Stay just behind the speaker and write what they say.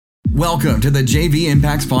Welcome to the JV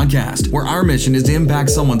Impacts Podcast, where our mission is to impact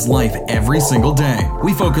someone's life every single day.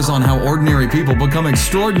 We focus on how ordinary people become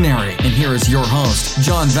extraordinary. And here is your host,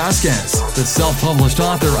 John Vasquez, the self-published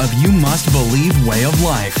author of You Must Believe Way of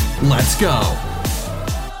Life. Let's go.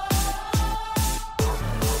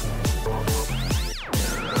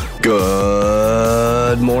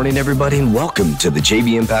 Good morning, everybody, and welcome to the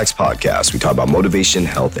JV Impacts Podcast. We talk about motivation,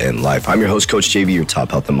 health, and life. I'm your host, Coach JV, your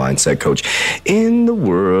top health and mindset coach in the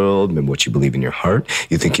world. And what you believe in your heart,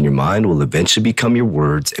 you think in your mind, will eventually become your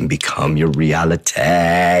words and become your reality.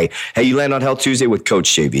 Hey, you land on Health Tuesday with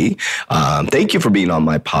Coach JV. Thank you for being on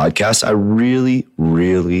my podcast. I really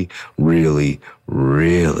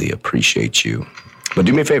appreciate you. But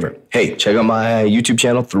do me a favor. Hey, check out my YouTube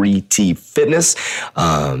channel, 3T Fitness.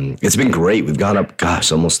 It's been great. We've gone up,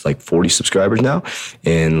 almost like 40 subscribers now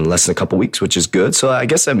in less than a couple weeks, which is good. So I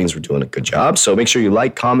guess that means we're doing a good job. So make sure you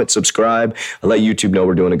like, comment, subscribe. I'll let YouTube know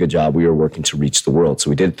we're doing a good job. We are working to reach the world. So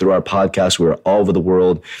we did it through our podcast. We are all over the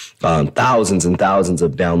world, thousands and thousands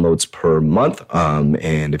of downloads per month.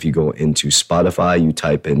 And if you go into Spotify, you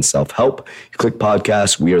type in self-help, you click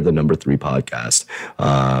podcast, we are the number 3 podcast.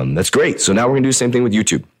 That's great. So now we're going to do the same thing with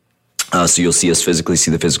YouTube. So you'll see us physically,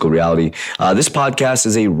 see the physical reality. This podcast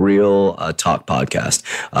is a real talk podcast.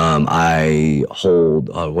 I hold,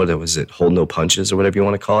 hold no punches or whatever you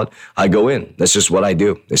want to call it. I go in. That's just what I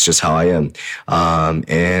do. It's just how I am.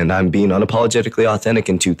 And I'm being unapologetically authentic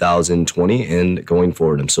in 2020 and going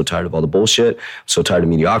forward. I'm so tired of all the bullshit. I'm so tired of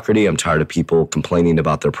mediocrity. I'm tired of people complaining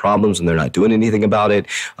about their problems and they're not doing anything about it.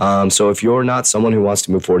 So if you're not someone who wants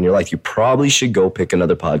to move forward in your life, you probably should go pick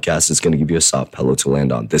another podcast that's going to give you a soft pillow to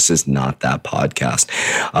land on. This is not that podcast.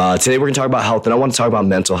 Today we're going to talk about health, and I want to talk about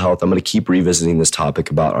mental health. I'm going to keep revisiting this topic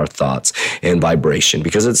about our thoughts and vibration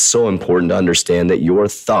because it's so important to understand that your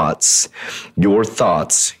thoughts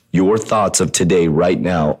of today, right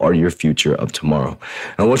now, are your future of tomorrow.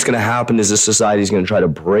 And what's going to happen is this society is going to try to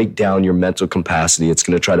break down your mental capacity. It's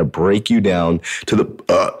going to try to break you down to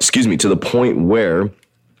the point where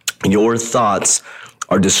your thoughts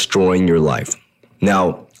are destroying your life.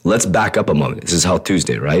 Now, let's back up a moment. This is Health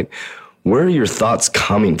Tuesday, right? Where are your thoughts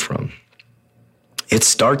coming from? It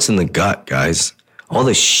starts in the gut, guys. All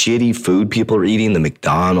the shitty food people are eating, the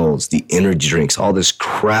McDonald's, the energy drinks, all this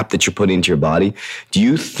crap that you're putting into your body. Do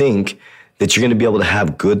you think that you're going to be able to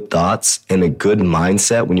have good thoughts and a good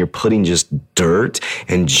mindset when you're putting just dirt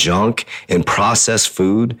and junk and processed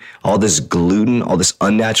food, all this gluten, all this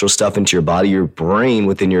unnatural stuff into your body? Your brain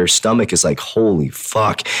within your stomach is like, holy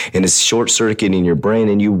fuck. And it's short-circuiting your brain,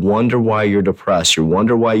 and you wonder why you're depressed. You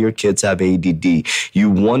wonder why your kids have ADD. You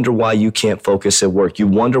wonder why you can't focus at work. You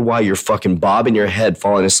wonder why you're fucking bobbing your head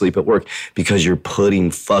falling asleep at work because you're putting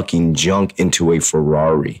fucking junk into a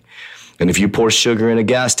Ferrari. And if you pour sugar in a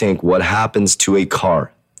gas tank, what happens to a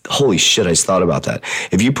car? Holy shit, I just thought about that.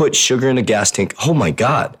 If you put sugar in a gas tank, oh my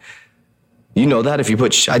God. You know that? If you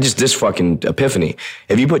put, this fucking epiphany.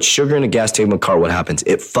 If you put sugar in a gas tank of a car, what happens?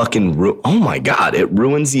 It fucking, oh my God, it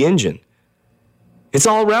ruins the engine. It's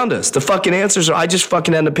all around us. The fucking answers are, I just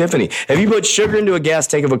fucking had an epiphany. If you put sugar into a gas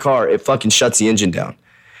tank of a car, it fucking shuts the engine down.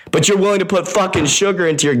 But you're willing to put fucking sugar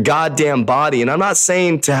into your goddamn body. And I'm not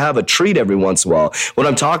saying to have a treat every once in a while. What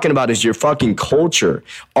I'm talking about is your fucking culture.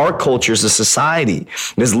 Our culture is a society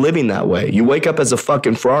that is living that way. You wake up as a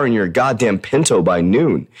fucking Ferrari and you're a goddamn Pinto by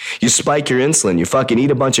noon. You spike your insulin. You fucking eat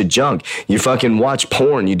a bunch of junk. You fucking watch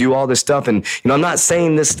porn. You do all this stuff. And, I'm not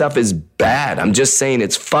saying this stuff is bad. I'm just saying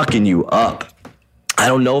it's fucking you up. I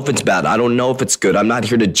don't know if it's bad. I don't know if it's good. I'm not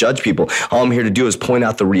here to judge people. All I'm here to do is point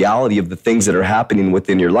out the reality of the things that are happening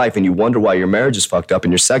within your life. And you wonder why your marriage is fucked up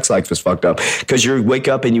and your sex life is fucked up. Because you wake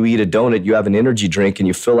up and you eat a donut, you have an energy drink, and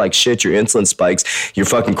you feel like shit. Your insulin spikes. Your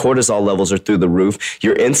fucking cortisol levels are through the roof.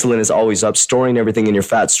 Your insulin is always up, storing everything in your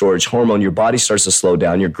fat storage hormone. Your body starts to slow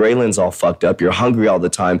down. Your ghrelin's all fucked up. You're hungry all the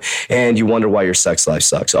time. And you wonder why your sex life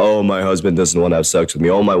sucks. Oh, my husband doesn't want to have sex with me.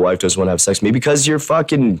 Oh, my wife doesn't want to have sex with me. Because you're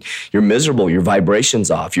miserable. Your vibration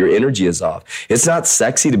off. Your energy is off. It's not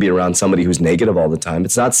sexy to be around somebody who's negative all the time.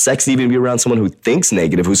 It's not sexy even to be around someone who thinks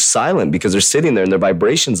negative, who's silent because they're sitting there and their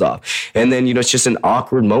vibration's off. And then, it's just an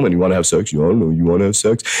awkward moment. You want to have sex? You don't know. You want to have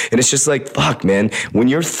sex? And it's just like, fuck, man. When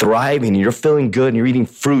you're thriving and you're feeling good and you're eating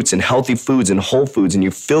fruits and healthy foods and whole foods and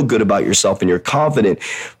you feel good about yourself and you're confident,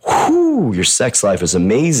 your sex life is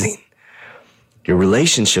amazing. Your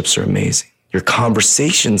relationships are amazing. Your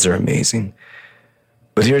conversations are amazing.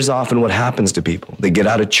 But here's often what happens to people. They get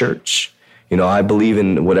out of church. I believe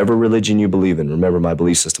in whatever religion you believe in. Remember my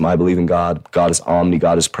belief system. I believe in God. God is omni.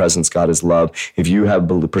 God is presence. God is love. If you have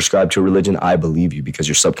prescribed to a religion, I believe you because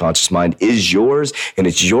your subconscious mind is yours and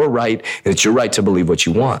it's your right. And it's your right to believe what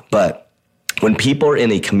you want. But When people are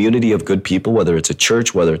in a community of good people, whether it's a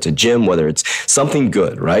church, whether it's a gym, whether it's something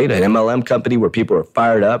good, right? An MLM company where people are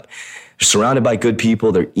fired up, they're surrounded by good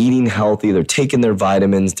people, they're eating healthy, they're taking their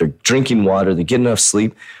vitamins, they're drinking water, they're getting enough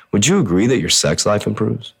sleep. Would you agree that your sex life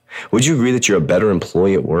improves? Would you agree that you're a better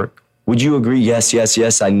employee at work? Would you agree? Yes, yes,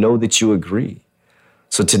 yes, I know that you agree.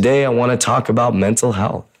 So today I want to talk about mental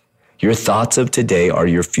health. Your thoughts of today are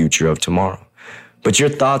your future of tomorrow. But your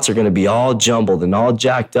thoughts are going to be all jumbled and all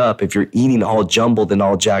jacked up if you're eating all jumbled and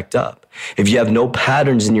all jacked up. If you have no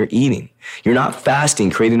patterns in your eating, you're not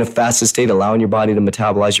fasting, creating a fasted state, allowing your body to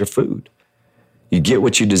metabolize your food. You get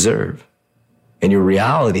what you deserve. And your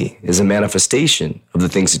reality is a manifestation of the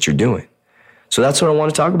things that you're doing. So that's what I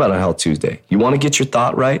want to talk about on Health Tuesday. You want to get your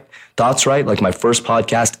thoughts right, like my first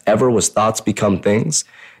podcast ever was Thoughts Become Things,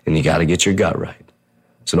 and you got to get your gut right.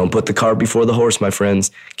 So don't put the cart before the horse, my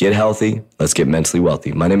friends. Get healthy. Let's get mentally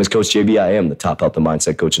wealthy. My name is Coach JB. I am the top health and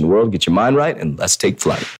mindset coach in the world. Get your mind right and let's take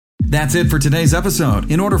flight. That's it for today's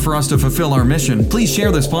episode. In order for us to fulfill our mission, please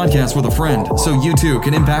share this podcast with a friend so you too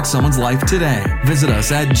can impact someone's life today. Visit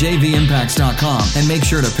us at jvimpacts.com and make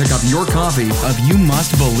sure to pick up your copy of You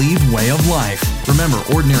Must Believe Way of Life. Remember,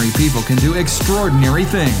 ordinary people can do extraordinary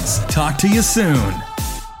things. Talk to you soon.